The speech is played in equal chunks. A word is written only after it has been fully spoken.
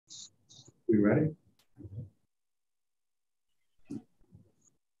We ready?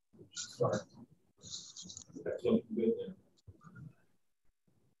 Start. That's looking good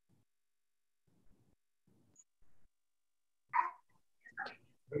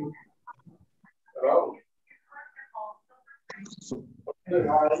there. Hello. Where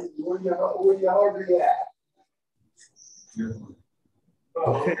y'all be at?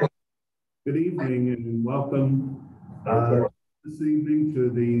 Okay. Good evening and welcome this evening to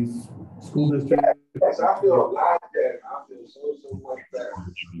the school district. Yes, I feel a lot better. I feel so much better.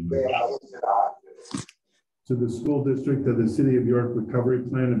 To the school district of the City of York Recovery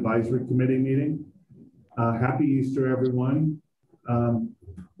Plan Advisory Committee meeting. Happy Easter, everyone.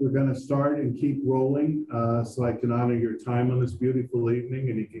 We're going to start and keep rolling so I can honor your time on this beautiful evening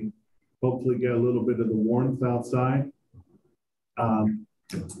and you can hopefully get a little bit of the warmth outside.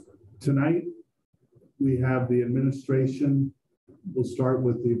 Tonight, we have the administration. We'll start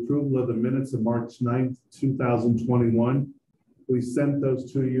with the approval of the minutes of March 9th, 2021. We sent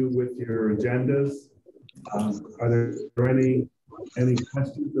those to you with your agendas. Are there any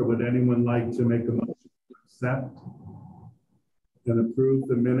questions or would anyone like to make a motion to accept and approve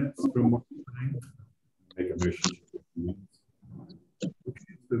the minutes from March 9th? Make a motion.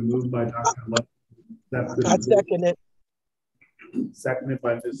 It's been moved by Dr. Love. I second it. Seconded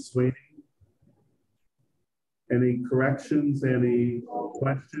by Ms. Sweeney. Any corrections, any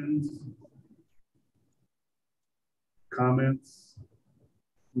questions, comments?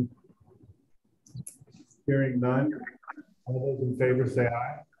 Hearing none. All those in favor say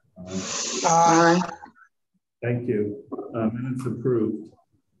aye. Aye. Thank you. Minutes approved.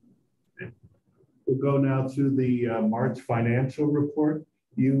 We'll go now to the March financial report.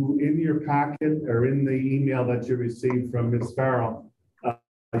 You, in your packet or in the email that you received from Ms. Farrell,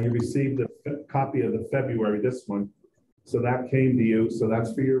 you received a copy of the February, this one. So that came to you. So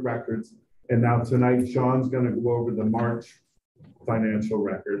that's for your records. And now tonight, Sean's going to go over the March financial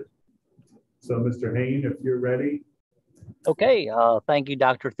record. So Mr. Hain, if you're ready. Okay. Thank you,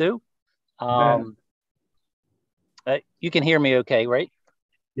 Dr. Thu. You can hear me okay, right?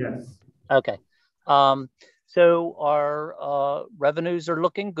 Yes. Okay. So our revenues are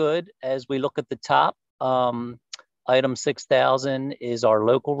looking good as we look at the top. Item 6,000 is our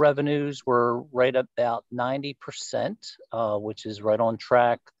local revenues. We're right about 90%, which is right on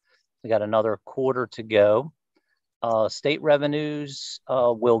track. We got another quarter to go. State revenues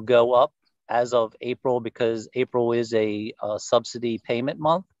will go up as of April because April is a subsidy payment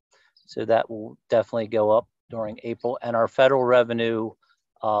month. So that will definitely go up during April. And our federal revenue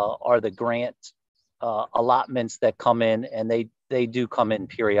are the grant allotments that come in, and they do come in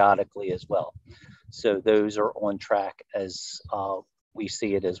periodically as well. So those are on track as we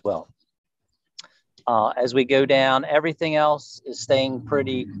see it as well. As we go down, everything else is staying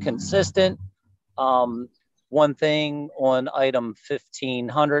pretty consistent. One thing on item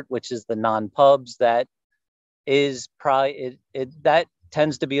 1500, which is the non-pubs, that is probably, that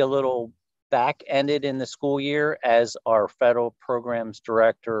tends to be a little back-ended in the school year as our federal programs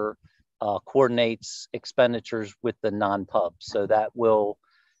director coordinates expenditures with the non-pubs. So that will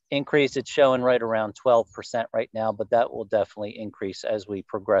increase. It's showing right around 12% right now, but that will definitely increase as we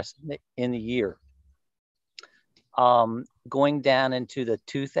progress in the year. Going down into the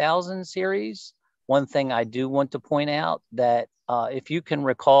 2000 series, one thing I do want to point out that if you can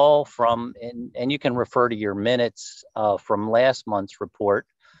recall from, and you can refer to your minutes from last month's report,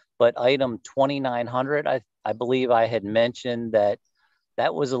 but item 2900, I believe I had mentioned that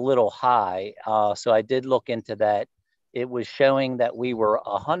that was a little high. So I did look into that. It was showing that we were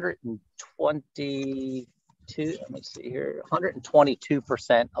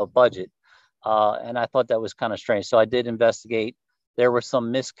 122% of budget. And I thought that was kind of strange. So I did investigate. There were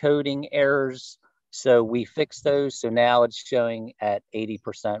some miscoding errors. So we fixed those. So now it's showing at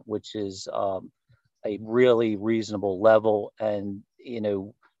 80%, which is a really reasonable level. And, you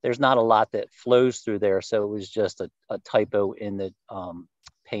know, there's not a lot that flows through there. So it was just a typo in the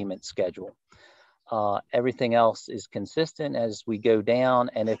payment schedule. Everything else is consistent as we go down.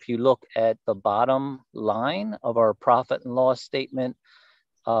 And if you look at the bottom line of our profit and loss statement,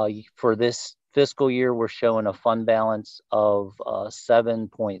 for this fiscal year, we're showing a fund balance of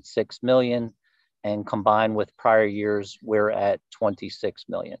 7.6 million. And combined with prior years, we're at 26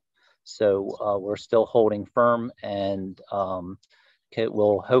 million. So we're still holding firm and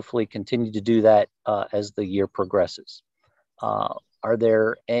we'll hopefully continue to do that as the year progresses. Are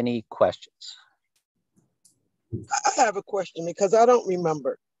there any questions? I have a question because I don't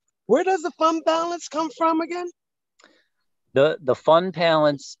remember. Where does the fund balance come from again? The fund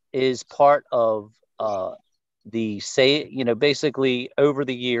balance is part of basically over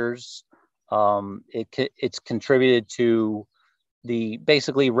the years, It's contributed to the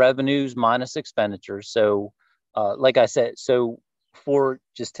basically revenues minus expenditures. So like I said, so for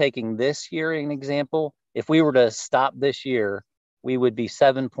just taking this year an example, if we were to stop this year, we would be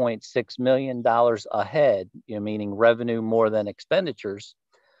 $7.6 million ahead, meaning revenue more than expenditures.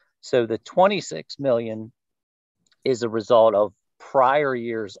 So the 26 million is a result of prior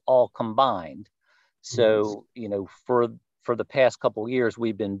years all combined. So, for the past couple of years,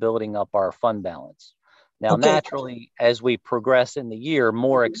 we've been building up our fund balance. Now, naturally, as we progress in the year,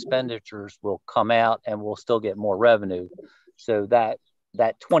 more expenditures will come out and we'll still get more revenue. So that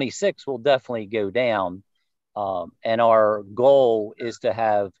 26 will definitely go down. And our goal is to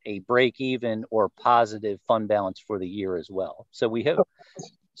have a break even or positive fund balance for the year as well. So we hope.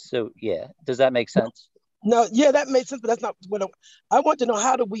 So yeah, does that make sense? No, yeah, that makes sense, but that's not what I want to know.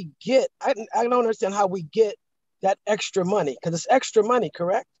 How do we get? I don't understand how we get that extra money, because it's extra money,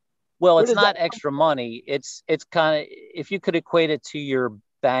 correct? Well, it's not extra money. It's kind of, if you could equate it to your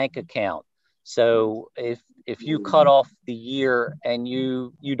bank account. So if you cut off the year and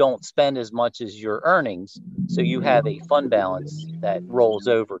you don't spend as much as your earnings, so you have a fund balance that rolls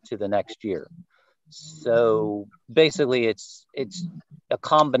over to the next year. So basically it's a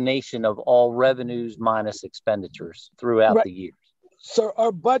combination of all revenues minus expenditures throughout the years. So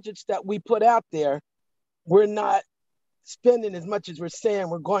our budgets that we put out there, we're not spending as much as we're saying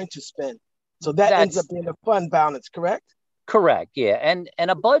we're going to spend. So that ends up being a fund balance, correct? Correct, yeah. And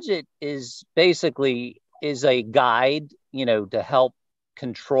a budget is basically a guide, to help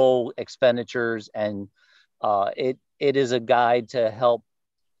control expenditures, and it is a guide to help,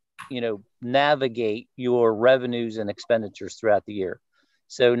 navigate your revenues and expenditures throughout the year.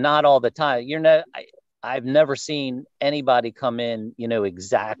 So not all the time. I've never seen anybody come in,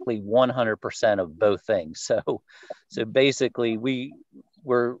 exactly 100% of both things. So basically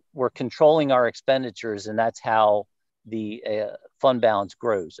we're controlling our expenditures, and that's how the fund balance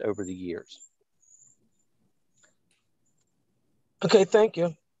grows over the years. Okay, thank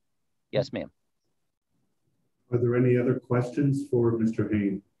you. Yes, ma'am. Are there any other questions for Mr.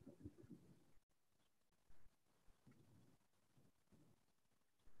 Hain?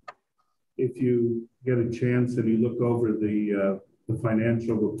 If you get a chance and you look over the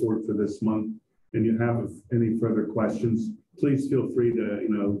financial report for this month and you have any further questions, please feel free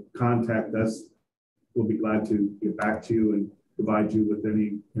to contact us. We'll be glad to get back to you and provide you with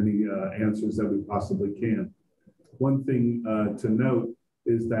any answers that we possibly can. One thing to note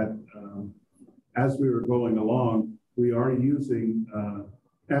is that as we were going along, we are using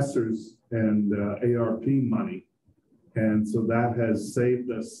ESSERS and ARP money. And so that has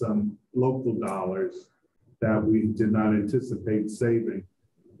saved us some local dollars that we did not anticipate saving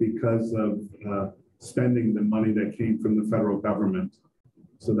because of spending the money that came from the federal government.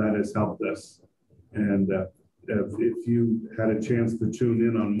 So that has helped us. And if you had a chance to tune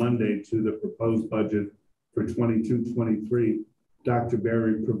in on Monday to the proposed budget for 22-23, Dr.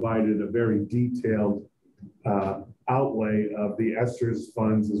 Berry provided a very detailed outlay of the ESSERS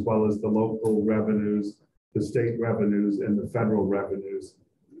funds, as well as the local revenues, the state revenues, and the federal revenues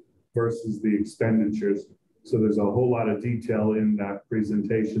versus the expenditures. So there's a whole lot of detail in that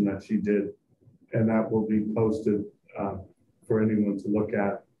presentation that she did, and that will be posted for anyone to look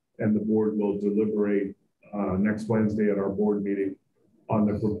at, and the board will deliberate next Wednesday at our board meeting on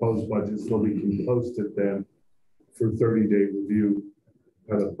the proposed budget, so we can post it then for 30-day review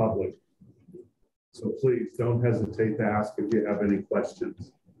by the public. So please don't hesitate to ask if you have any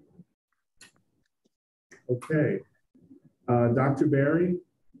questions. Okay, Dr. Berry?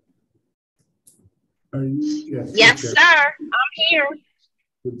 Are you? Yes, sir. I'm here.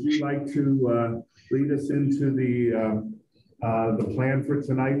 Would you like to lead us into the plan for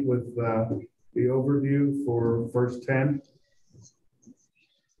tonight with the overview for first 10?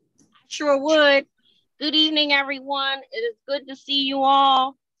 Sure would. Good evening, everyone. It is good to see you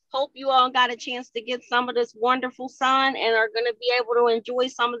all. Hope you all got a chance to get some of this wonderful sun and are going to be able to enjoy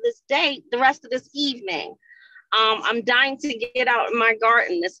some of this day, the rest of this evening. I'm dying to get out in my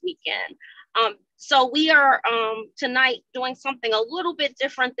garden this weekend. So we are tonight doing something a little bit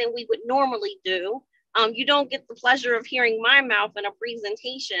different than we would normally do. You don't get the pleasure of hearing my mouth in a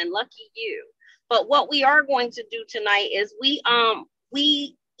presentation, lucky you. But what we are going to do tonight is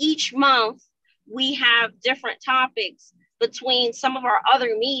we each month, we have different topics between some of our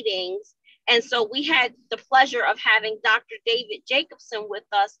other meetings. And so we had the pleasure of having Dr. David Jacobson with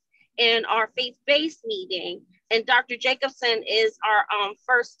us in our faith-based meeting. And Dr. Jacobson is our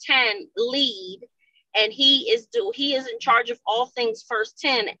First 10 lead, and he is in charge of all things First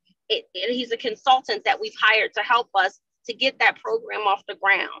 10. He's a consultant that we've hired to help us to get that program off the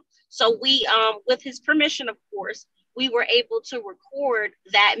ground. So we, with his permission, of course, we were able to record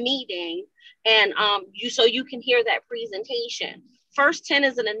that meeting, and so you can hear that presentation. First 10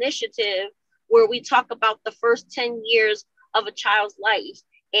 is an initiative where we talk about the first 10 years of a child's life.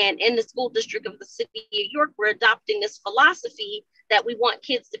 And in the school district of the city of York, we're adopting this philosophy that we want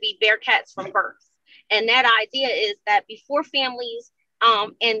kids to be Bearcats from birth. And that idea is that before families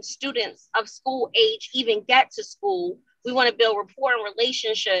and students of school age even get to school, we want to build rapport and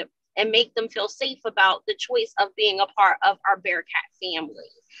relationship and make them feel safe about the choice of being a part of our Bearcat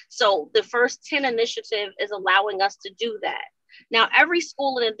family. So the First 10 initiative is allowing us to do that. Now, every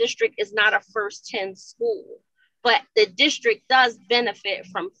school in a district is not a First 10 school, but the district does benefit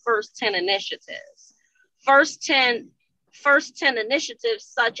from First 10 initiatives. First 10 initiatives,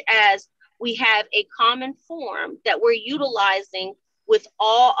 such as we have a common form that we're utilizing with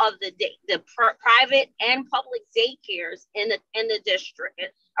all of the private and public daycares in the district,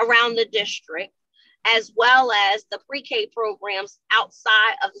 around the district, as well as the pre-K programs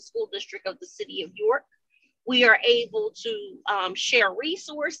outside of the school district of the city of York. We are able to share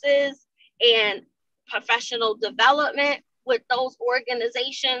resources and professional development with those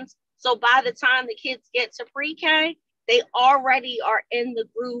organizations. So by the time the kids get to pre-K, they already are in the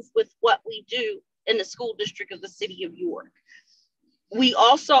groove with what we do in the school district of the city of York. We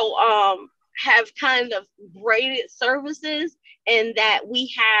also have kind of graded services in that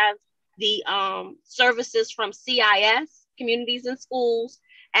we have the services from CIS, Communities in Schools,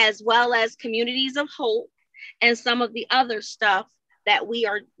 as well as Communities of Hope, and some of the other stuff that we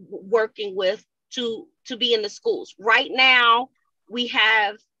are working with to be in the schools. Right now, we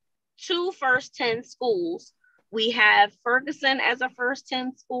have 2 First 10 schools. We have Ferguson as a First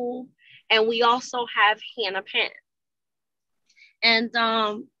 10 school, and we also have Hennepin. And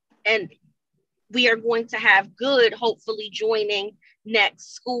we are going to have Good, hopefully, joining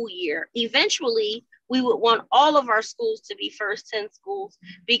next school year. Eventually, we would want all of our schools to be First 10 schools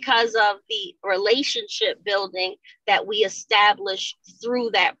because of the relationship building that we establish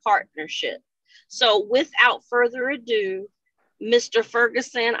through that partnership. So without further ado, Mr.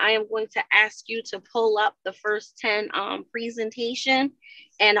 Ferguson, I am going to ask you to pull up the First 10 presentation,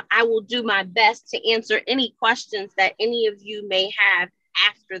 and I will do my best to answer any questions that any of you may have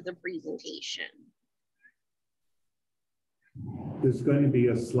after the presentation. There's going to be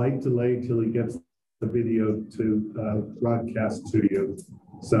a slight delay till he gets the video to broadcast to you.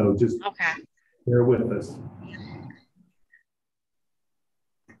 So just bear with us.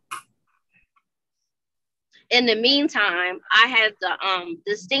 In the meantime, I had the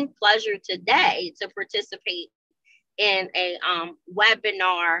distinct pleasure today to participate in a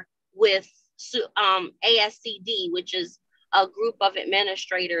webinar with ASCD, which is a group of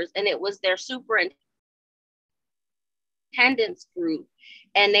administrators, and it was their superintendent's group.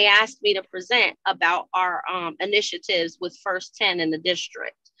 And they asked me to present about our initiatives with First 10 in the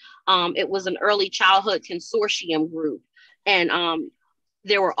district. It was an early childhood consortium group, and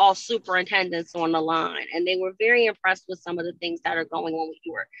there were all superintendents on the line, and they were very impressed with some of the things that are going on with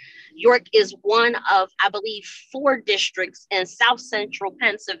York. York is one of, I believe, 4 districts in South Central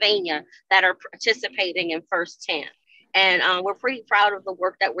Pennsylvania that are participating in First 10. And we're pretty proud of the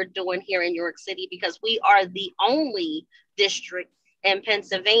work that we're doing here in York City, because we are the only district in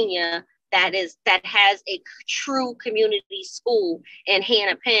Pennsylvania that has a true community school in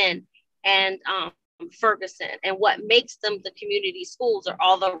Hennepin and Ferguson. And what makes them the community schools are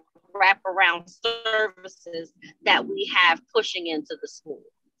all the wraparound services that we have pushing into the school.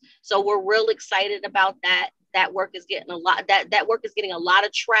 So we're real excited about that. That work is getting a lot. That work is getting a lot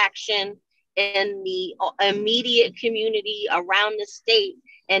of traction in the immediate community around the state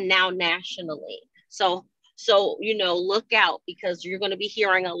and now nationally. So you know, look out, because you're going to be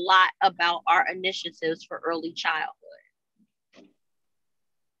hearing a lot about our initiatives for early childhood.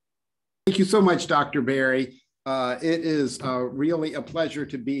 Thank you so much, Dr. Berry. It is really a pleasure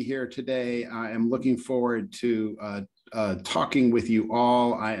to be here today. I am looking forward to talking with you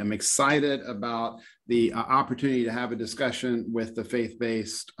all. I am excited about the opportunity to have a discussion with the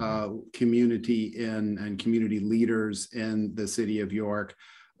faith-based community and community leaders in the city of York.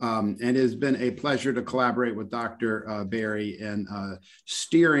 And it has been a pleasure to collaborate with Dr. Berry in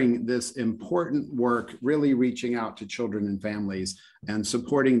steering this important work, really reaching out to children and families and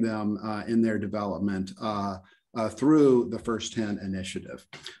supporting them in their development through the First 10 initiative.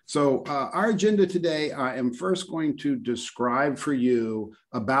 So our agenda today, I am first going to describe for you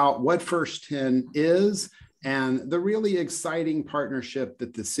about what First 10 is and the really exciting partnership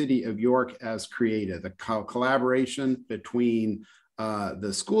that the city of York has created, the collaboration between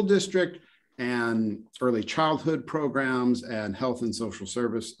the school district and early childhood programs and health and social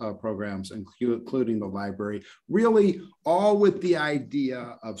service programs, including the library, really all with the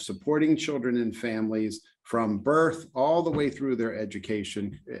idea of supporting children and families from birth all the way through their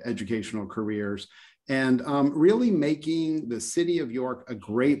educational careers, and really making the city of York a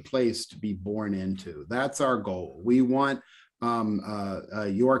great place to be born into. That's our goal. We want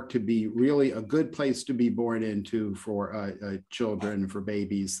York to be really a good place to be born into for children, for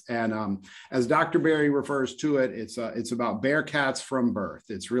babies. And as Dr. Berry refers to it, it's about Bearcats from birth.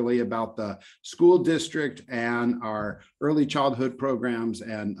 It's really about the school district and our early childhood programs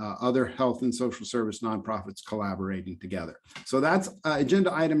and other health and social service nonprofits collaborating together. So that's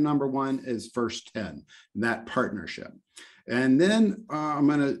agenda item number 1 is First 10, that partnership. And then I'm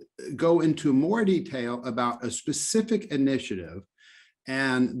going to go into more detail about a specific initiative.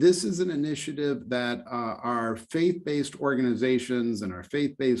 And this is an initiative that our faith-based organizations and our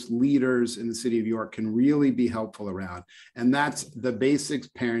faith-based leaders in the city of York can really be helpful around. And that's the Basics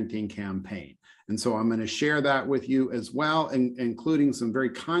Parenting Campaign. And so I'm going to share that with you as well, including some very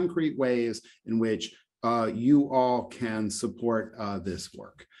concrete ways in which you all can support this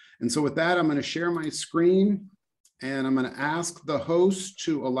work. And so with that, I'm going to share my screen. And I'm going to ask the host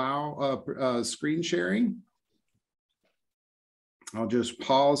to allow screen sharing. I'll just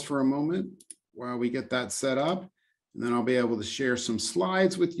pause for a moment while we get that set up, and then I'll be able to share some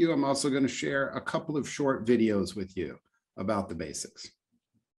slides with you. I'm also going to share a couple of short videos with you about the basics.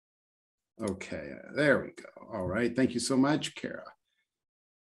 Okay, there we go. All right, thank you so much, Kara.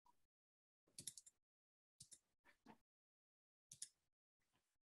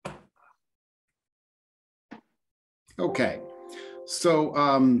 Okay, so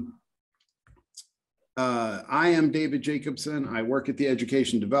I am David Jacobson. I work at the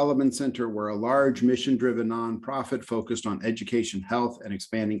Education Development Center. We're a large mission-driven nonprofit focused on education, health, and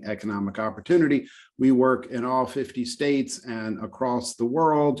expanding economic opportunity. We work in all 50 states and across the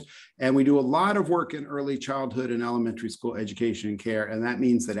world, and we do a lot of work in early childhood and elementary school education and care. And that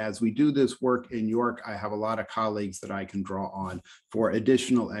means that as we do this work in York, I have a lot of colleagues that I can draw on for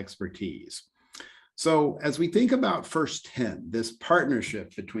additional expertise. So as we think about First 10, this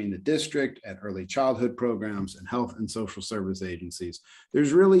partnership between the district and early childhood programs and health and social service agencies,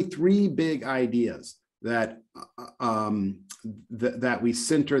 there's really 3 big ideas that, that we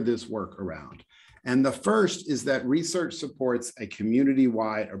center this work around. And the first is that research supports a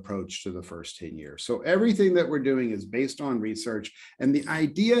community-wide approach to the first 10 years. So everything that we're doing is based on research. And the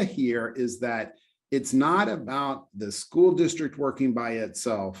idea here is that it's not about the school district working by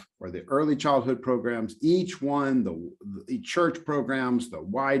itself or the early childhood programs, each one, the church programs, the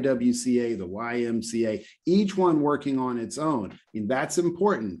YWCA, the YMCA, each one working on its own. I mean, that's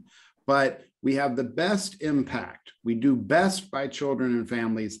important, but we have the best impact. We do best by children and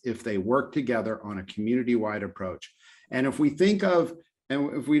families if they work together on a community-wide approach. And if we think of,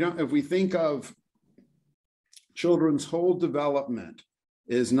 if we think of children's whole development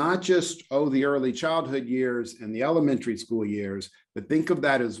is not just, the early childhood years and the elementary school years, but think of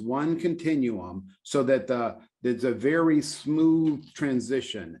that as one continuum so that there's a very smooth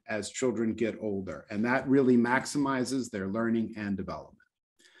transition as children get older. And that really maximizes their learning and development.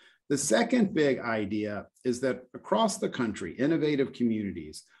 The second big idea is that across the country, innovative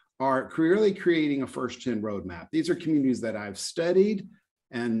communities are really creating a First 10 roadmap. These are communities that I've studied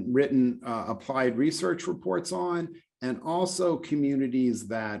and written applied research reports on, and also communities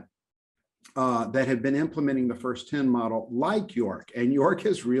that have been implementing the First 10 model like York. And York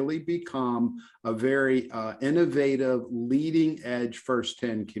has really become a very innovative, leading edge First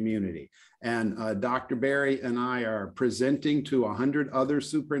 10 community. And Dr. Berry and I are presenting to 100 other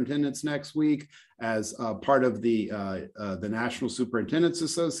superintendents next week as part of the National Superintendents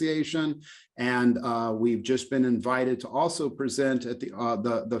Association. And we've just been invited to also present at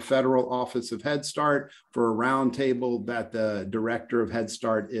the Federal Office of Head Start for a roundtable that the director of Head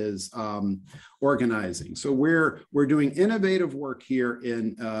Start is organizing. So we're doing innovative work here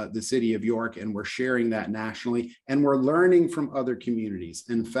in the city of York, and we're sharing that nationally, and we're learning from other communities.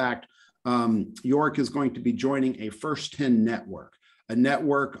 In fact, York is going to be joining a First 10 network, a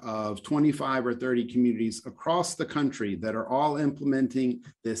network of 25 or 30 communities across the country that are all implementing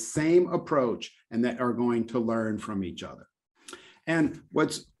this same approach and that are going to learn from each other. And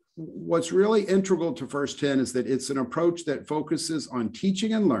what's really integral to First 10 is that it's an approach that focuses on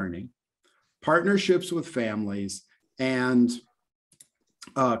teaching and learning, partnerships with families, and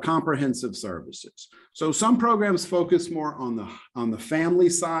comprehensive services. So some programs focus more on the family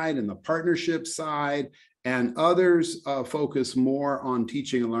side and the partnership side, and others focus more on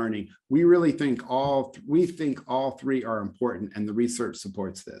teaching and learning. We really think all three are important, and the research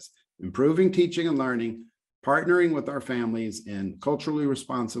supports this. improving teaching and learning, partnering with our families in culturally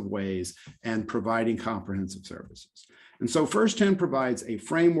responsive ways, and providing comprehensive services. And so First 10 provides a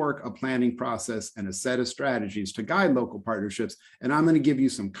framework, a planning process, and a set of strategies to guide local partnerships. And I'm going to give you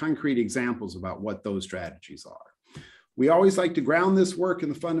some concrete examples about what those strategies are. We always like to ground this work in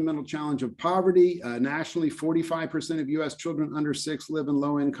the fundamental challenge of poverty. Nationally, 45% of US children under 6 live in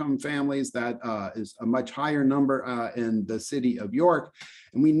low-income families. That is a much higher number in the city of York.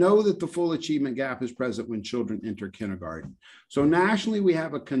 And we know that the full achievement gap is present when children enter kindergarten. So nationally, we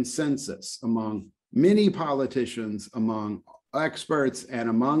have a consensus among many politicians, among experts, and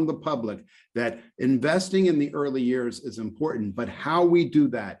among the public that investing in the early years is important, but how we do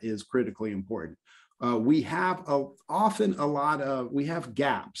that is critically important. We have often we have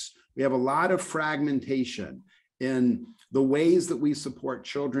gaps. We have a lot of fragmentation in the ways that we support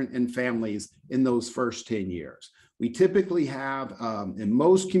children and families in those first 10 years. We typically have, in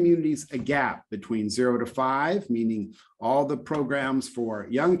most communities, a gap between 0 to 5, meaning all the programs for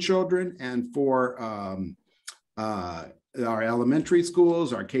young children and for our elementary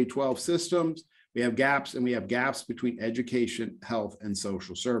schools, our K-12 systems. We have gaps, and we have gaps between education, health, and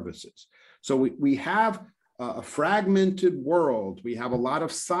social services. So we have a fragmented world. We have a lot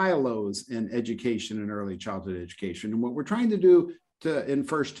of silos in education and early childhood education. And what we're trying to do in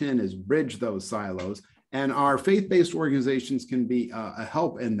First 10 is bridge those silos. And our faith-based organizations can be a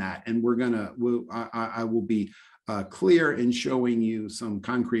help in that. And I will be clear in showing you some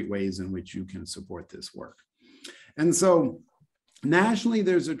concrete ways in which you can support this work. And so nationally,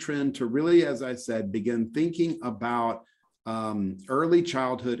 there's a trend to really, as I said, begin thinking about early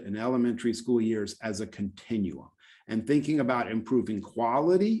childhood and elementary school years as a continuum, and thinking about improving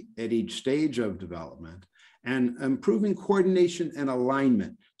quality at each stage of development and improving coordination and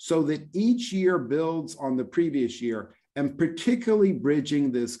alignment so that each year builds on the previous year, and particularly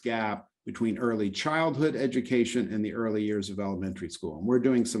bridging this gap between early childhood education and the early years of elementary school. And we're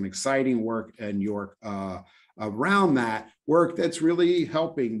doing some exciting work in York around that work that's really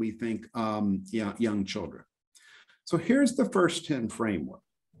helping, we think, young children. So here's the First 10 framework.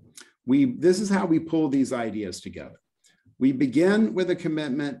 This is how we pull these ideas together. We begin with a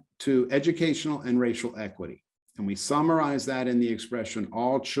commitment to educational and racial equity, and we summarize that in the expression,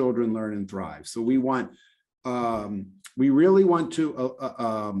 all children learn and thrive. So we really want to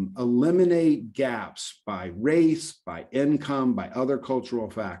eliminate gaps by race, by income, by other cultural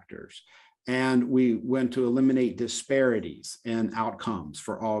factors. And we want to eliminate disparities in outcomes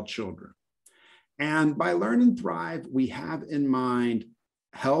for all children. And by Learn and Thrive, we have in mind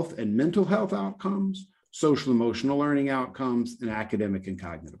health and mental health outcomes, social emotional learning outcomes, and academic and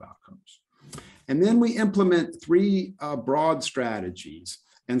cognitive outcomes. And then we implement 3 broad strategies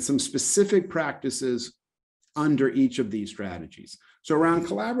and some specific practices under each of these strategies. So around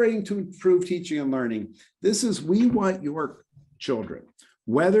collaborating to improve teaching and learning, we want your children,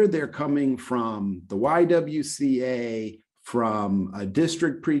 whether they're coming from the YWCA, from a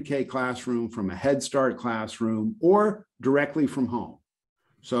district pre-K classroom, from a Head Start classroom, or directly from home.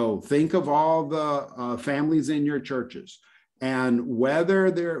 So think of all the families in your churches, and whether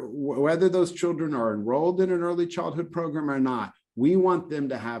those children are enrolled in an early childhood program or not, we want them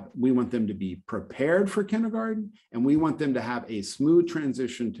to be prepared for kindergarten, and we want them to have a smooth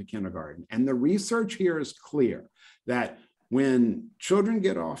transition to kindergarten. And the research here is clear that when children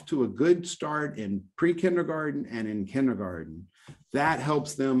get off to a good start in pre-kindergarten and in kindergarten, that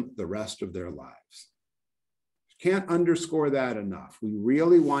helps them the rest of their lives. Can't underscore that enough. We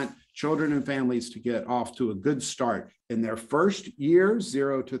really want children and families to get off to a good start in their first years,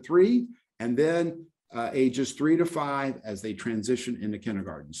 0 to 3, and then ages 3 to 5 as they transition into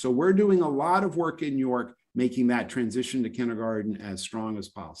kindergarten. So we're doing a lot of work in York, making that transition to kindergarten as strong as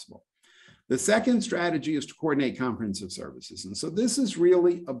possible. The second strategy is to coordinate comprehensive services. And so this is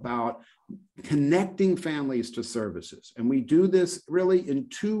really about connecting families to services. And we do this really in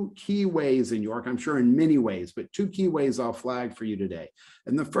 2 key ways in York, I'm sure in many ways, but 2 key ways I'll flag for you today.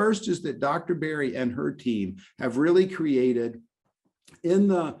 And the first is that Dr. Berry and her team have really created in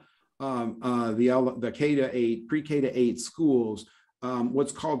the K to 8, pre-K to 8 schools,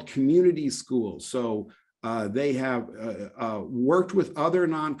 what's called community schools. So they have worked with other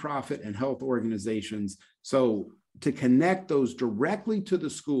nonprofit and health organizations to connect those directly to the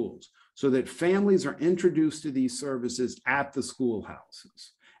schools so that families are introduced to these services at the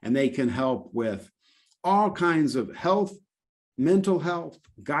schoolhouses. And they can help with all kinds of health, mental health,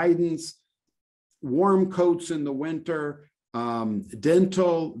 guidance, warm coats in the winter,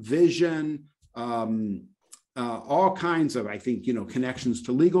 dental, vision, all kinds of, I think, connections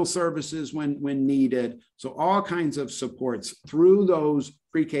to legal services when needed. So all kinds of supports through those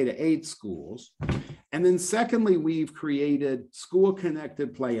pre-K to 8 schools. And then secondly, we've created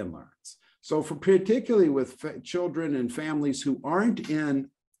school-connected play and learns. So for particularly with children and families who aren't in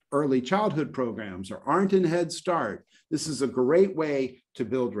early childhood programs or aren't in Head Start, this is a great way to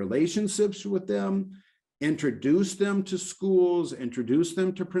build relationships with them, introduce them to schools, introduce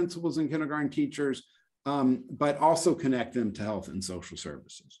them to principals and kindergarten teachers, but also connect them to health and social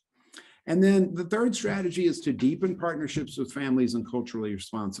services. And then the third strategy is to deepen partnerships with families in culturally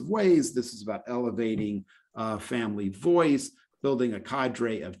responsive ways. This is about elevating family voice, building a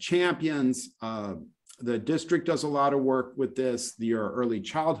cadre of champions. The district does a lot of work with this. Your early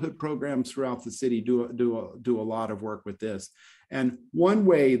childhood programs throughout the city do a lot of work with this. And one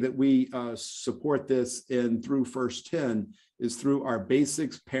way that we support this through First 10 is through our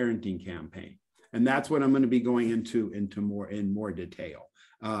Basics Parenting Campaign. And that's what I'm going to be going into more detail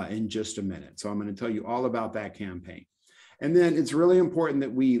in just a minute. So I'm going to tell you all about that campaign. And then it's really important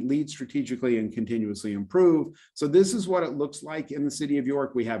that we lead strategically and continuously improve. So this is what it looks like in the city of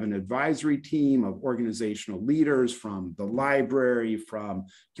York. We have an advisory team of organizational leaders from the library, from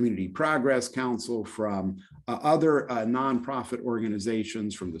Community Progress Council, from other nonprofit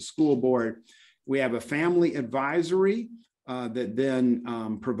organizations, from the school board. We have a family advisory that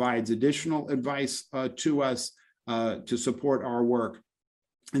then provides additional advice to us to support our work.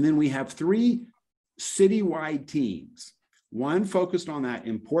 And then we have 3 citywide teams. One focused on that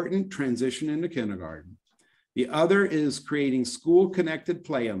important transition into kindergarten. The other is creating school-connected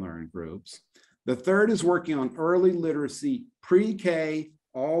play and learn groups. The third is working on early literacy, pre-K,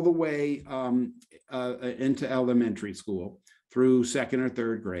 all the way into elementary school through 2nd or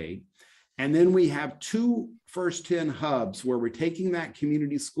 3rd grade. And then we have 2 First 10 hubs where we're taking that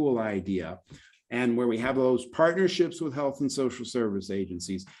community school idea and where we have those partnerships with health and social service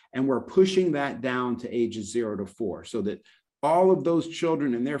agencies, and we're pushing that down to ages 0 to 4 so that all of those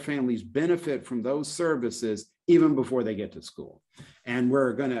children and their families benefit from those services even before they get to school. And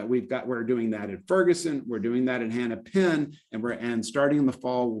we're doing that at Ferguson, we're doing that at Hannah-Penn, and starting in the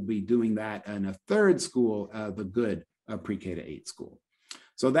fall, we'll be doing that in a 3rd school, the Good pre-K to 8 school.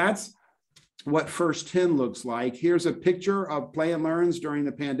 So that's what First 10 looks like. Here's a picture of play and learns during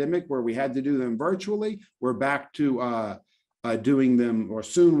the pandemic where we had to do them virtually. We're back to doing them, or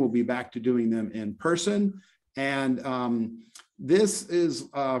soon we'll be back to doing them in person. And this is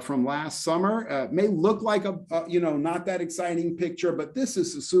from last summer. It may look like a not that exciting picture, but this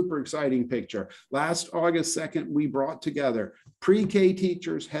is a super exciting picture. Last August 2nd, we brought together pre-K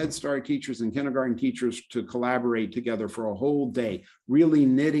teachers, Head Start teachers, and kindergarten teachers to collaborate together for a whole day, really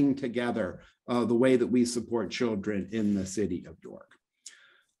knitting together the way that we support children in the city of York.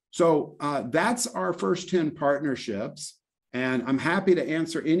 So that's our First 10 partnerships. And I'm happy to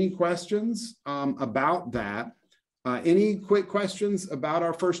answer any questions about that. Any quick questions about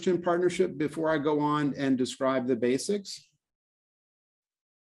our First 10 partnership before I go on and describe the basics?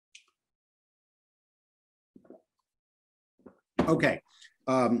 Okay.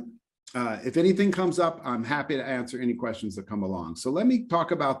 If anything comes up, I'm happy to answer any questions that come along. So let me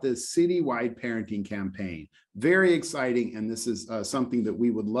talk about this citywide parenting campaign. Very exciting, and this is something that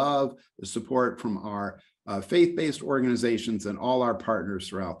we would love the support from our faith-based organizations and all our partners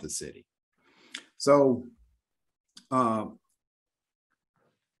throughout the city. So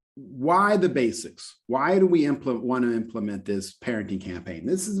why the basics? Why do we want to implement this parenting campaign?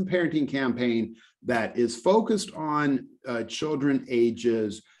 This is a parenting campaign that is focused on children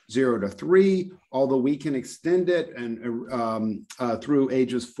ages 0 to 3, although we can extend it and through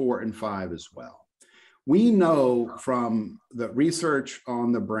ages 4 and 5 as well. We know from the research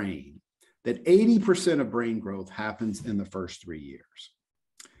on the brain that 80% of brain growth happens in the first 3 years.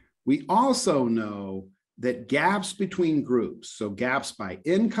 We also know that gaps between groups, so gaps by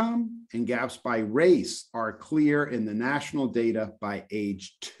income and gaps by race, are clear in the national data by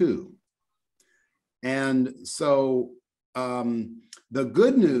age 2. And so the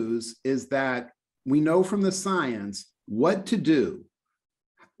good news is that we know from the science what to do,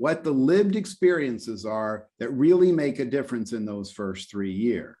 what the lived experiences are that really make a difference in those first 3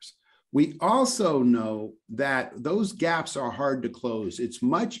 years. We also know that those gaps are hard to close. It's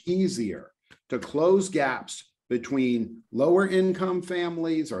much easier to close gaps between lower income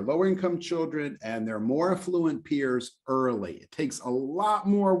families or lower income children and their more affluent peers early. It takes a lot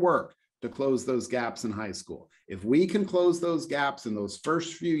more work to close those gaps in high school. If we can close those gaps in those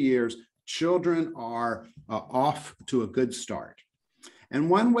first few years, children are off to a good start. And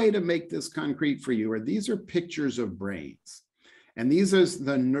one way to make this concrete for you these are pictures of brains. And these are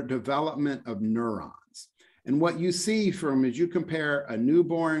the development of neurons. And what you see from as you compare a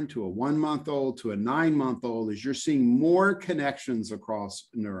newborn to a 1 month old to a 9 month old is you're seeing more connections across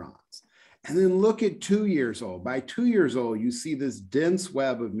neurons. And then look at 2 years old. By 2 years old, you see this dense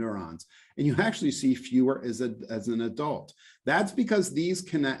web of neurons, and you actually see fewer as an adult. That's because these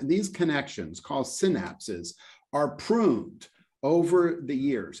connections, called synapses, are pruned over the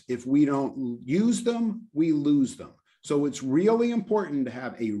years. If we don't use them, we lose them. So it's really important to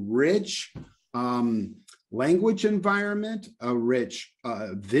have a rich language environment, a rich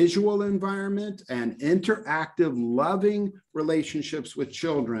visual environment, and interactive, loving relationships with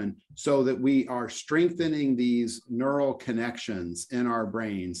children so that we are strengthening these neural connections in our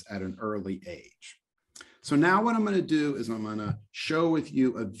brains at an early age. So now what I'm going to do is I'm going to show with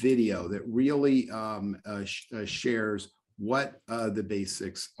you a video that really shares what the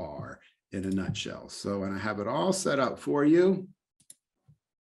basics are in a nutshell. So, and I have it all set up for you.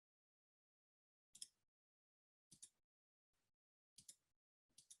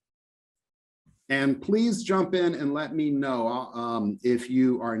 And please jump in and let me know if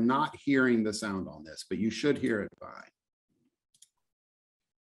you are not hearing the sound on this, but you should hear it fine.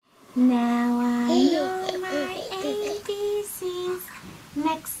 Now I know my ABCs.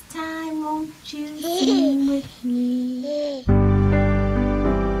 Next time, won't you sing with me?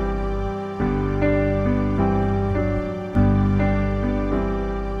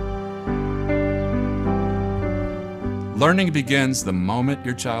 Learning begins the moment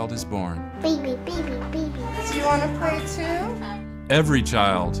your child is born. Baby, baby, baby. Do you want to play too? Every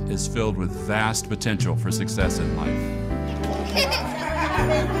child is filled with vast potential for success in life.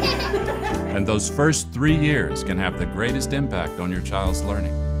 And those first 3 years can have the greatest impact on your child's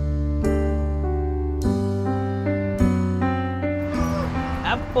learning.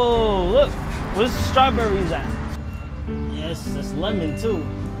 Apple, look, where's the strawberries at? Yes, that's lemon too,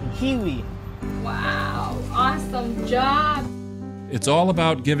 and kiwi. Wow, awesome job. It's all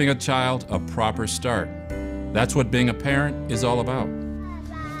about giving a child a proper start. That's what being a parent is all about.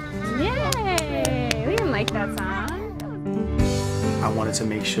 Yay, we didn't like that song. I wanted to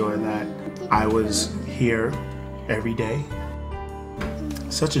make sure that I was here every day.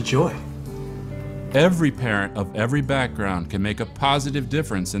 Such a joy. Every parent of every background can make a positive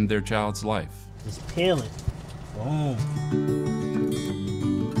difference in their child's life. It's peeling. Boom.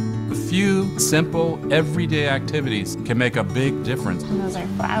 A few simple, everyday activities can make a big difference. And those are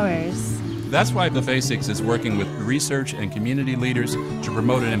flowers. That's why The Basics is working with research and community leaders to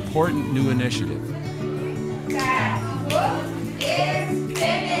promote an important new initiative.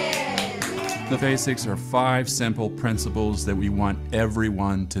 The Basics are 5 simple principles that we want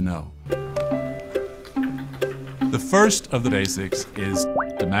everyone to know. The first of the basics is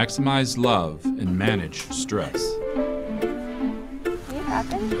to maximize love and manage stress.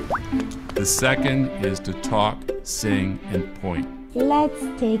 The second is to talk, sing, and point. Let's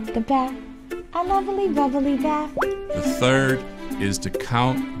take a bath, a lovely bubbly bath. The third is to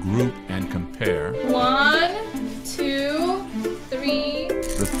count, group, and compare. 1, 2, 3.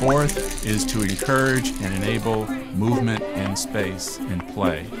 The fourth is to encourage and enable movement in space and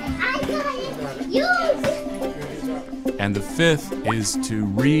play. I got it! Use! And the fifth is to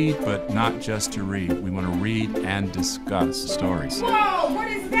read, but not just to read. We want to read and discuss stories. Whoa, what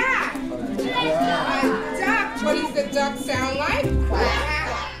is that? A duck. What does the duck sound like?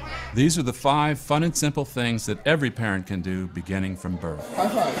 These are the 5 fun and simple things that every parent can do beginning from birth. High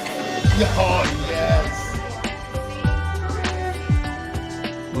five. Oh, yes.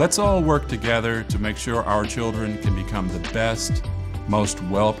 Let's all work together to make sure our children can become the best, most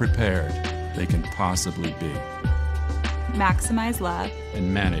well-prepared they can possibly be. Maximize love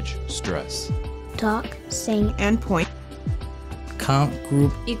And manage stress. Talk, sing, and point. Count,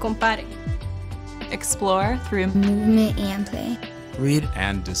 group, Y compare. Explore through movement, and play. read.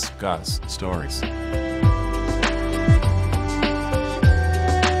 And discuss stories.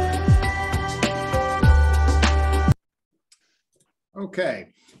 Okay,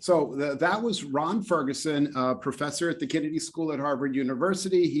 so that was Ron Ferguson, professor at the Kennedy School at Harvard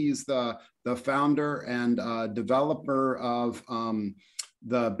University. He's the founder and developer of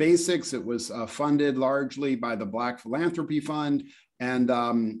The Basics. It was funded largely by the Black Philanthropy Fund. And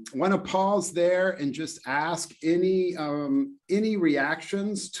want to pause there and just ask any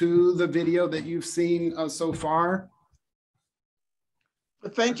reactions to the video that you've seen so far?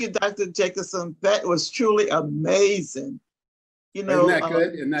 Well, thank you, Dr. Jacobson. That was truly amazing. You know, isn't that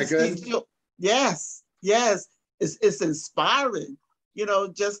good? Isn't that good? Yes, yes. It's inspiring, you know,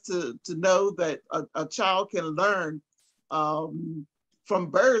 just to know that a child can learn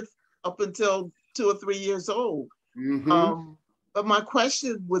from birth up until 2 or 3 years old. Mm-hmm. But my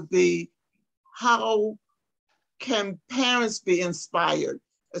question would be, how can parents be inspired,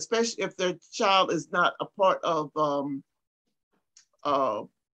 especially if their child is not a part of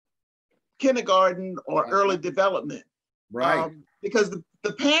kindergarten or early development? Right. Because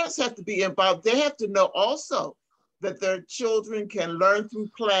the parents have to be involved. They have to know also that their children can learn through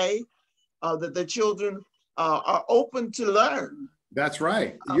play, that their children are open to learn. That's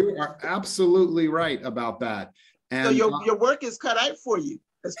right. You are absolutely right about that. And so your work is cut out for you,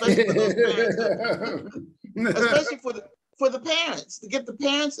 especially for those parents, especially for the parents, to get the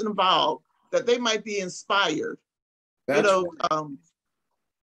parents involved, that they might be inspired. That's to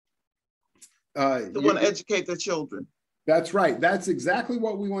want to educate their children. That's right. That's exactly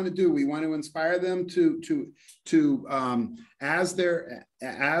what we want to do. We want to inspire them to as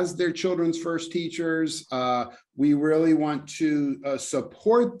their children's first teachers. We really want to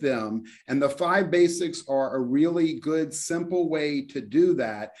support them, and the 5 basics are a really good, simple way to do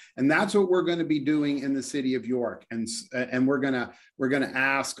that. And that's what we're going to be doing in the city of York. And we're gonna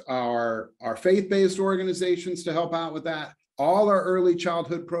ask our faith-based organizations to help out with that. All our early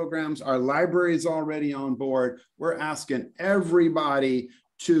childhood programs, our library is already on board. We're asking everybody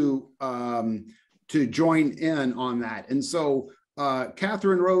to join in on that. And so,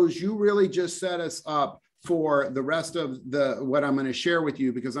 Catherine Rose, you really just set us up for the rest of what I'm going to share with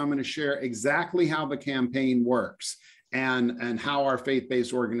you, because I'm going to share exactly how the campaign works and how our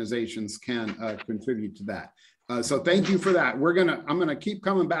faith-based organizations can contribute to that. So thank you for that. I'm going to keep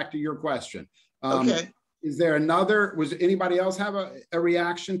coming back to your question. Okay. Is there was anybody else have a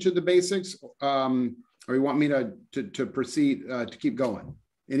reaction to the basics? Or you want me to proceed to keep going?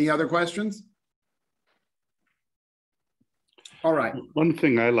 Any other questions? All right. One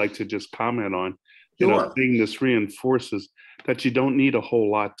thing I like to just comment on, seeing this reinforces that you don't need a whole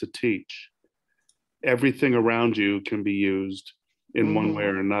lot to teach. Everything around you can be used in one way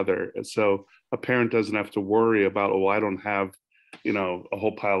or another. So a parent doesn't have to worry about, oh, I don't have, a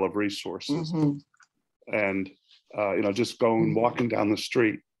whole pile of resources. And just walking down the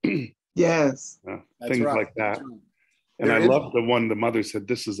street. Yes. Things right. Like that. Right. And I love the one the mother said,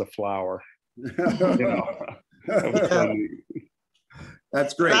 "This is a flower."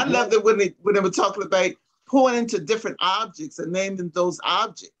 That's great. And I love that when they were talking about pointing to different objects and naming those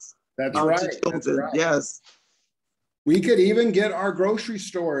objects. That's right. That's right. Yes. We could even get our grocery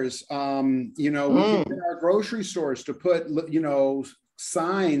stores, we could get our grocery stores to put,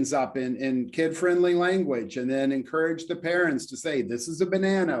 signs up in kid-friendly language, and then encourage the parents to say, this is a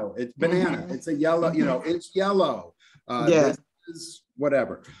banana, it's banana, it's a yellow, it's yellow. This is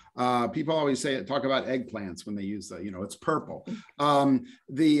whatever. People always talk about eggplants when they use it's purple.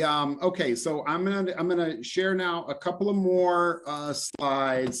 Okay, so I'm gonna share now a couple of more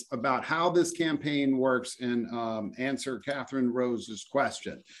slides about how this campaign works and answer Catherine Rose's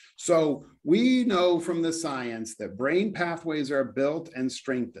question. So we know from the science that brain pathways are built and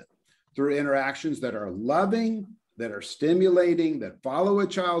strengthened through interactions that are loving, that are stimulating, that follow a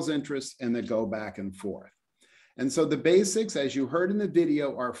child's interests, and that go back and forth. And so the basics, as you heard in the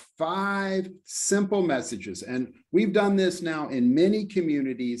video, are 5 simple messages. And we've done this now in many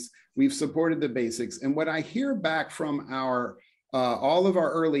communities. We've supported the basics. And what I hear back from all of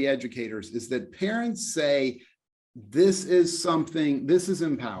our early educators is that parents say, this is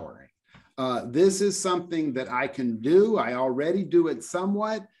empowering. This is something that I can do. I already do it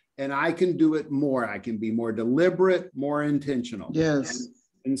somewhat, and I can do it more. I can be more deliberate, more intentional. Yes.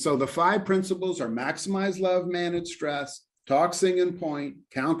 And so the 5 principles are: maximize love, manage stress, talk, sing, and point,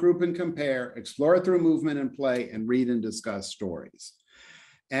 count, group, and compare, explore through movement and play, and read and discuss stories.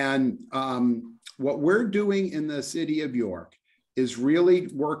 And what we're doing in the city of York is really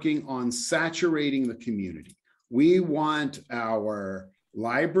working on saturating the community. We want our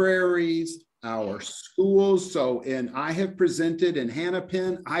libraries, our schools. So, I have presented in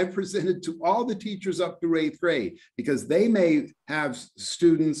Hennepin, I've presented to all the teachers up through 8th grade, because they may have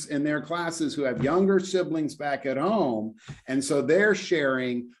students in their classes who have younger siblings back at home. And so they're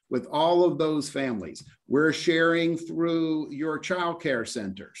sharing with all of those families. We're sharing through your child care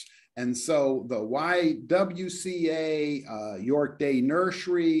centers. And so the YWCA, York Day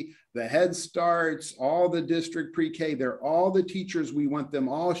Nursery, the Head Starts, all the district pre-K, they're all the teachers. We want them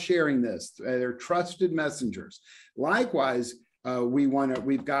all sharing this. They're trusted messengers. Likewise,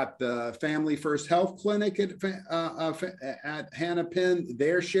 we've got the Family First Health Clinic at Hennepin.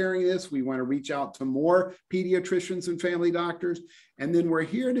 They're sharing this. We want to reach out to more pediatricians and family doctors. And then we're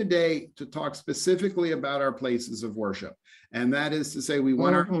here today to talk specifically about our places of worship. And that is to say, we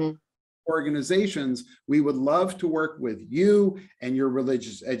want our organizations, we would love to work with you and your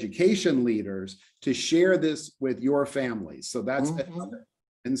religious education leaders to share this with your families. So that's another.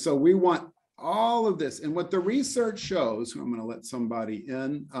 And so we want all of this. And what the research shows, I'm going to let somebody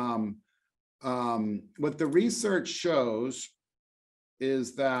in. What the research shows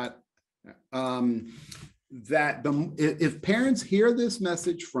is that if parents hear this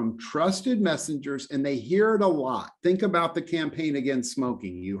message from trusted messengers, and they hear it a lot, think about the campaign against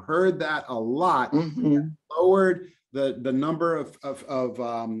smoking. You heard that a lot. Lowered the number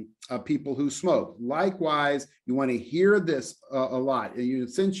of people who smoke. Likewise, you want to hear this a lot.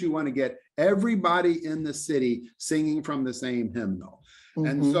 Since you want to get everybody in the city singing from the same hymnal.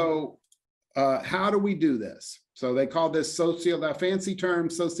 And so how do we do this? So they call this that fancy term,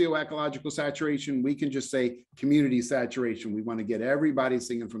 socio-ecological saturation. We can just say community saturation. We want to get everybody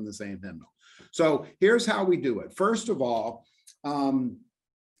singing from the same hymnal. So here's how we do it. First of all,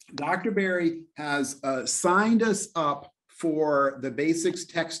 Dr. Berry has signed us up for the Basics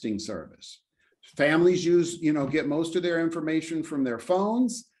texting service. Families get most of their information from their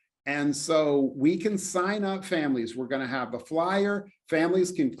phones. And so we can sign up families. We're going to have a flyer.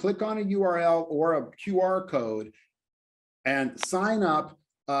 Families can click on a URL or a QR code and sign up.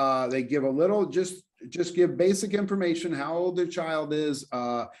 They give a little, just give basic information, how old their child is.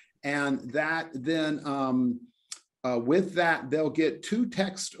 And that then, with that, they'll get 2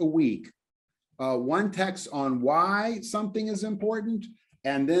 texts a week. One text on why something is important,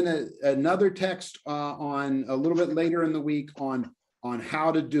 and then another text on a little bit later in the week on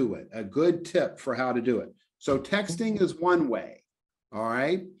how to do it, a good tip for how to do it. So texting is one way, all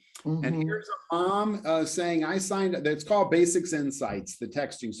right? And here's a mom saying, I signed up, it's called Basics Insights, the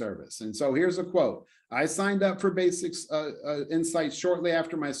texting service. And so here's a quote. I signed up for Basics Insights shortly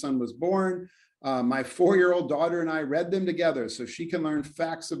after my son was born. My 4-year-old daughter and I read them together so she can learn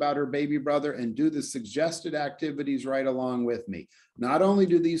facts about her baby brother and do the suggested activities right along with me. Not only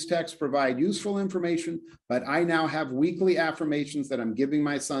do these texts provide useful information, but I now have weekly affirmations that I'm giving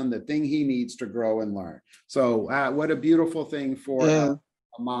my son the thing he needs to grow and learn. So what a beautiful thing for a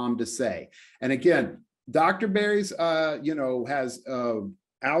mom to say. And again, Dr. Berry's, has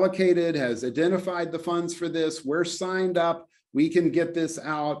allocated, has identified the funds for this. We're signed up. We can get this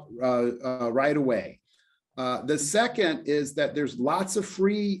out right away. The second is that there's lots of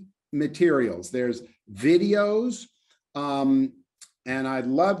free materials. There's videos, and I'd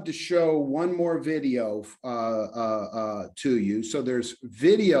love to show one more video to you. So there's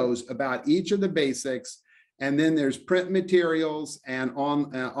videos about each of the basics, and then there's print materials and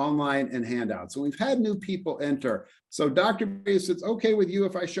online and handouts. So we've had new people enter. So Dr. Berry, if it's okay with you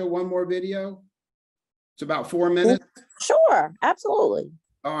if I show one more video? It's about 4 minutes. Sure, absolutely.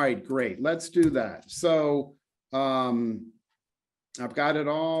 All right, great. Let's do that. So I've got it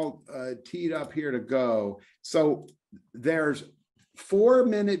all teed up here to go. So there's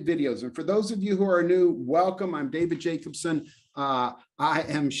 4-minute videos. And for those of you who are new, welcome. I'm David Jacobson. I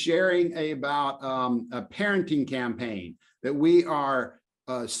am sharing about a parenting campaign that we are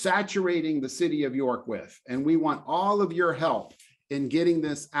saturating the city of York with. And we want all of your help in getting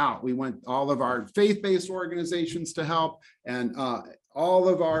this out. We want all of our faith-based organizations to help, and all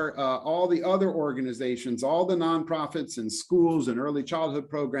the other organizations, all the nonprofits and schools and early childhood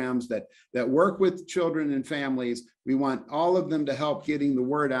programs that work with children and families. We want all of them to help getting the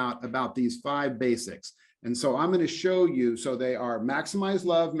word out about these 5 basics. And so I'm going to show you. So they are maximize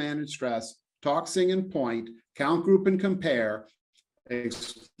love, manage stress, talk, sing, and point, count, group, and compare,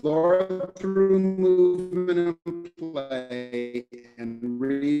 explore through movement and play, and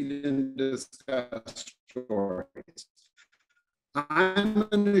read and discuss stories. I'm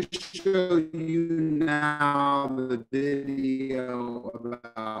going to show you now the video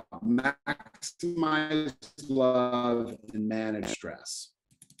about maximize love and manage stress.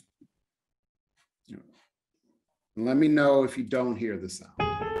 Let me know if you don't hear the sound.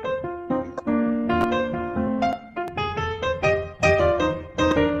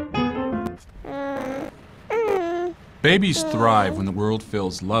 Babies thrive when the world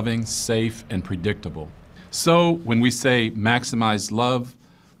feels loving, safe, and predictable. So when we say maximize love,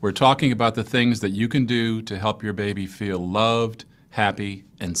 we're talking about the things that you can do to help your baby feel loved, happy,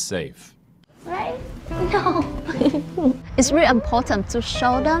 and safe. Right? No. It's really important to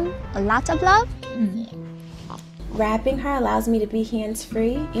show them a lot of love. Wrapping her allows me to be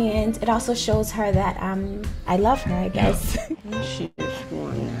hands-free, and it also shows her that I love her, I guess. She is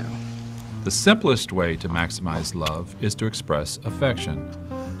sworn now. The simplest way to maximize love is to express affection.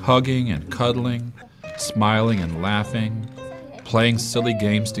 Hugging and cuddling, smiling and laughing, playing silly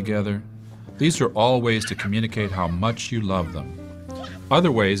games together. These are all ways to communicate how much you love them.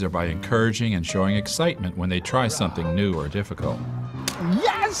 Other ways are by encouraging and showing excitement when they try something new or difficult.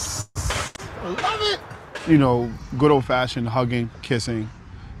 Yes! I love it! You know, good old-fashioned hugging, kissing,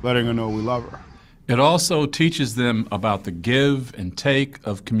 letting her know we love her. It also teaches them about the give and take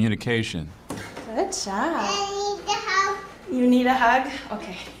of communication. Good job. You need a hug?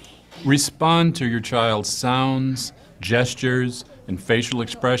 Okay. Respond to your child's sounds, gestures, and facial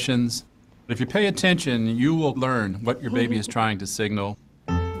expressions. If you pay attention, you will learn what your baby is trying to signal.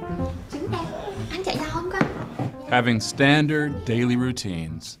 Having standard daily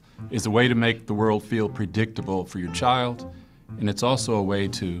routines is a way to make the world feel predictable for your child, and it's also a way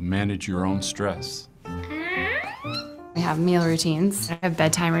to manage your own stress. We have meal routines, I have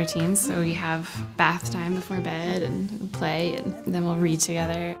bedtime routines, so we have bath time before bed and play, and then we'll read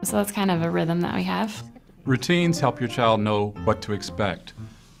together. So that's kind of a rhythm that we have. Routines help your child know what to expect.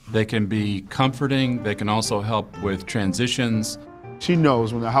 They can be comforting, they can also help with transitions. She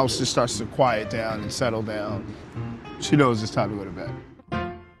knows when the house just starts to quiet down and settle down. She knows it's time to go to bed.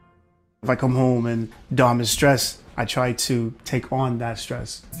 If I come home and Dom is stressed, I try to take on that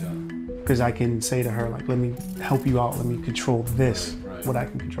stress. Because I can say to her, like, let me help you out, let me control this, what I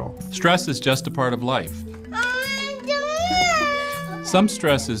can control. Stress is just a part of life. Some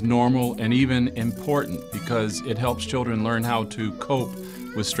stress is normal and even important because it helps children learn how to cope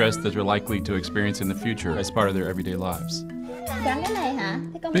with stress that they're likely to experience in the future as part of their everyday lives.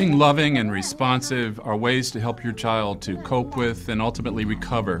 Being loving and responsive are ways to help your child to cope with and ultimately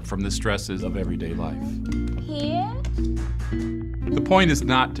recover from the stresses of everyday life. The point is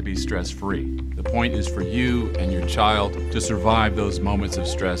not to be stress-free. The point is for you and your child to survive those moments of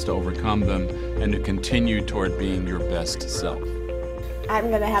stress, to overcome them, and to continue toward being your best self. I'm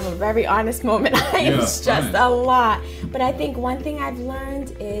gonna have a very honest moment. I am stressed a lot. But I think one thing I've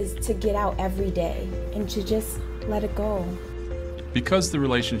learned is to get out every day and to just let it go. Because the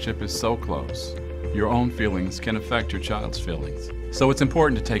relationship is so close, your own feelings can affect your child's feelings. So it's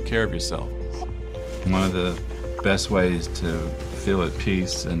important to take care of yourself. One of the best ways to feel at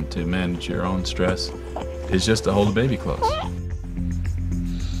peace and to manage your own stress is just to hold the baby close.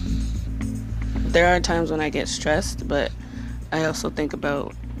 There are times when I get stressed, but I also think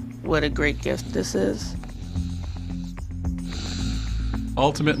about what a great gift this is.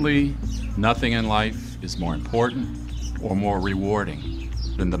 Ultimately, nothing in life is more important or more rewarding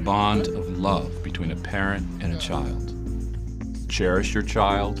than the bond of love between a parent and a child. Cherish your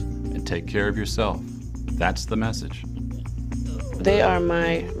child and take care of yourself. That's the message. They are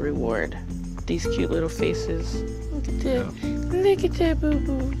my reward. These cute little faces. Look at that. Look at that,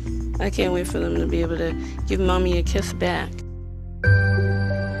 boo-boo. I can't wait for them to be able to give mommy a kiss back.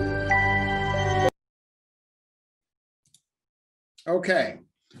 Okay,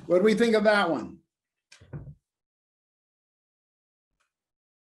 what do we think of that one?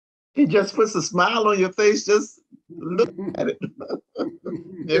 It just puts a smile on your face, just look at it.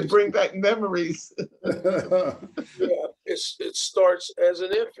 It brings back memories. Yeah, it starts as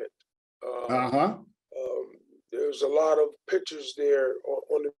an infant. There's a lot of pictures there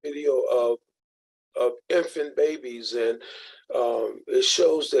on the video of infant babies, and it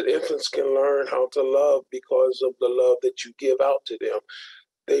shows that infants can learn how to love because of the love that you give out to them.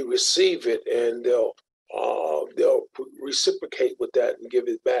 They receive it and they'll reciprocate with that and give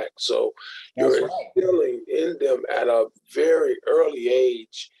it back. So you're instilling in them at a very early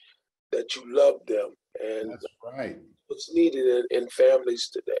age that you love them, and that's right. What's needed in families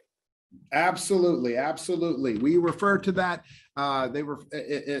today. Absolutely, absolutely. We refer to that.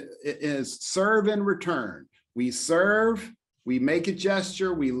 It is serve and return. We serve, we make a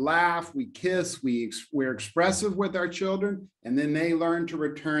gesture, we laugh, we kiss, we're expressive with our children, and then they learn to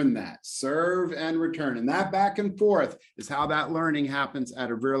return that. Serve and return. And that back and forth is how that learning happens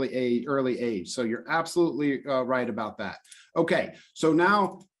at a really early age. So you're absolutely right about that. Okay, so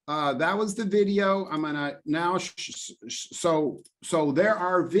now that was the video. I'm gonna now, so there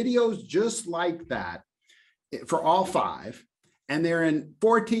are videos just like that for all 5, and they're in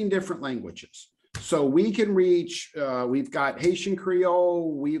 14 different languages. So we can reach, we've got Haitian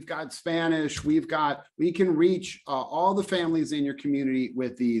Creole, we've got Spanish, we can reach all the families in your community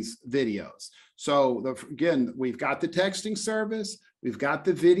with these videos. So again, we've got the texting service, we've got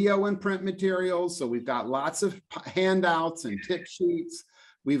the video and print materials. So we've got lots of handouts and tip sheets.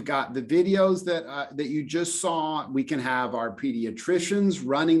 We've got the videos that you just saw. We can have our pediatricians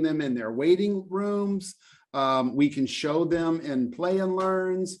running them in their waiting rooms. We can show them in play and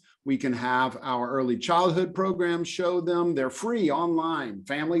learns. We can have our early childhood programs show them. They're free online.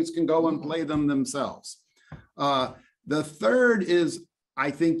 Families can go and play them themselves. The third is,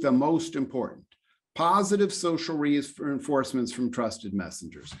 I think, the most important. Positive social reinforcements from trusted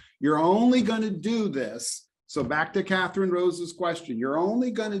messengers. You're only going to do this. So back to Catherine Rose's question, you're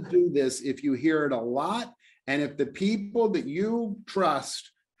only going to do this if you hear it a lot and if the people that you trust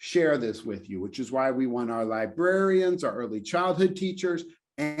share this with you, which is why we want our librarians, our early childhood teachers,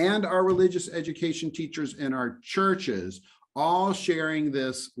 and our religious education teachers in our churches all sharing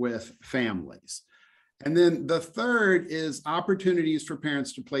this with families. And then the third is opportunities for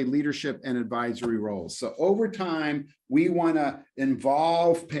parents to play leadership and advisory roles. So over time, we want to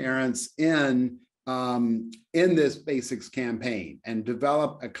involve parents in this Basics campaign and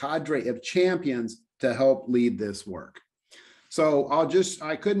develop a cadre of champions to help lead this work. So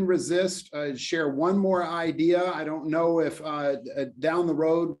I couldn't resist share one more idea. I don't know if down the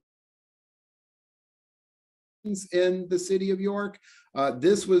road in the city of York.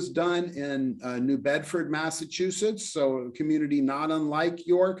 This was done in New Bedford, Massachusetts, so a community not unlike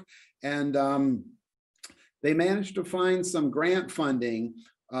York. And they managed to find some grant funding,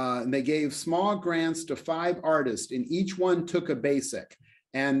 and they gave small grants to 5 artists, and each one took a basic.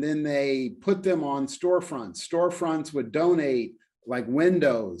 And then they put them on storefronts. Storefronts would donate like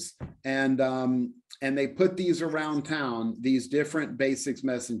windows, and they put these around town, these different Basics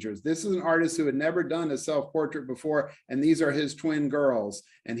messengers. This is an artist who had never done a self-portrait before, and these are his twin girls,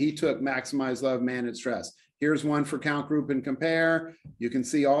 and he took Maximize Love, Manage Stress. Here's one for Count, Group, and Compare. You can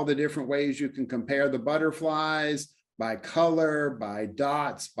see all the different ways you can compare the butterflies by color, by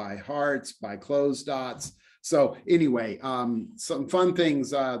dots, by hearts, by closed dots. So anyway, some fun things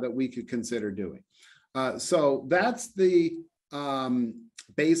that we could consider doing. So that's the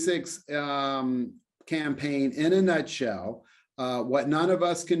Basics campaign in a nutshell. What none of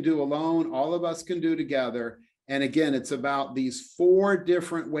us can do alone, all of us can do together. And again, it's about these 4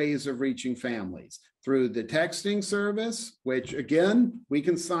 different ways of reaching families through the texting service, which again, we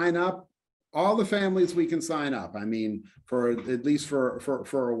can sign up. All the families we can sign up, I mean, for at least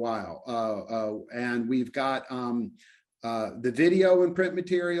for a while. And we've got the video and print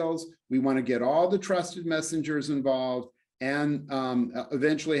materials. We want to get all the trusted messengers involved and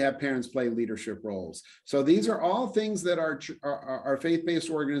eventually have parents play leadership roles. So these are all things that our faith-based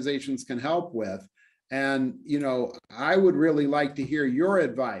organizations can help with. And, you know, I would really like to hear your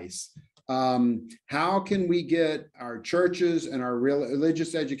advice. How can we get our churches and our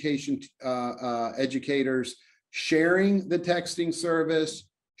religious education educators sharing the texting service,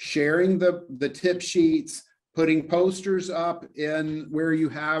 sharing the tip sheets, putting posters up in where you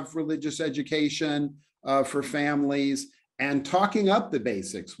have religious education for families, and talking up the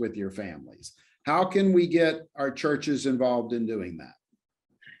basics with your families? How can we get our churches involved in doing that?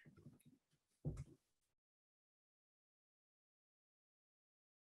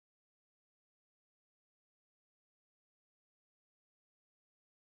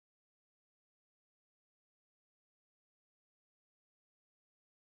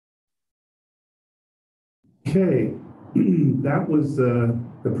 Okay, that was the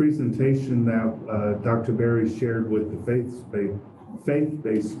presentation that Dr. Berry shared with the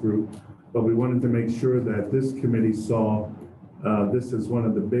faith-based group, but we wanted to make sure that this committee saw this as one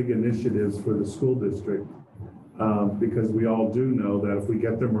of the big initiatives for the school district, because we all do know that if we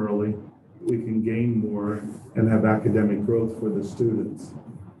get them early, we can gain more and have academic growth for the students.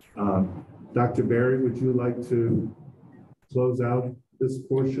 Dr. Berry, would you like to close out this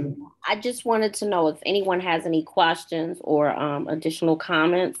portion? I just wanted to know if anyone has any questions or additional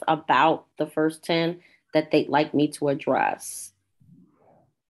comments about the first 10 that they'd like me to address.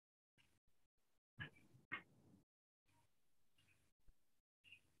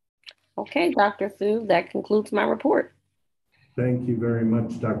 Okay, Dr. Fu, that concludes my report. Thank you very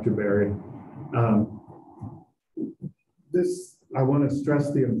much, Dr. Berry. I want to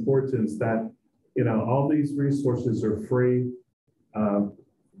stress the importance that, you know, all these resources are free.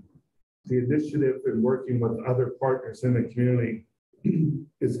 The initiative in working with other partners in the community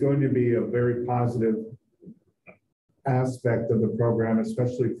is going to be a very positive aspect of the program,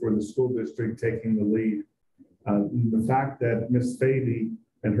 especially for the school district taking the lead. The fact that Ms. Fady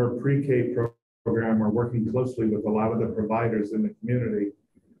and her pre-K program are working closely with a lot of the providers in the community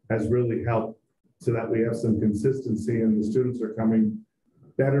has really helped, so that we have some consistency and the students are coming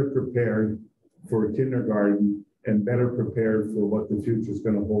better prepared for kindergarten and better prepared for what the future is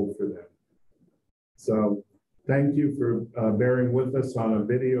going to hold for them. So thank you for bearing with us on a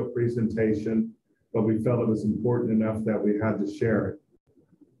video presentation, but we felt it was important enough that we had to share it.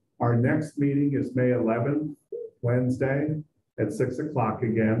 Our next meeting is May 11th, Wednesday at 6 o'clock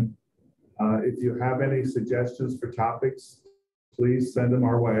again. If you have any suggestions for topics, please send them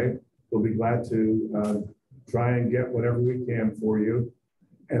our way. We'll be glad to try and get whatever we can for you.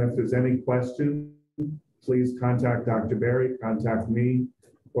 And if there's any questions, please contact Dr. Berry, contact me,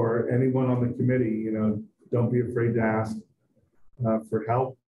 or anyone on the committee. You know, don't be afraid to ask for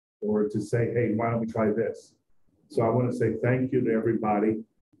help or to say, hey, why don't we try this? So I want to say thank you to everybody.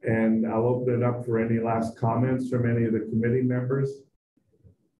 And I'll open it up for any last comments from any of the committee members.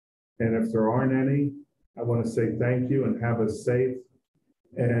 And if there aren't any, I want to say thank you and have a safe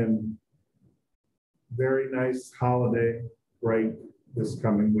and very nice holiday break this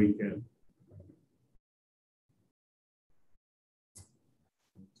coming weekend.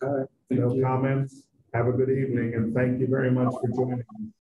 All right. No comments. Have a good evening and thank you very much for joining us.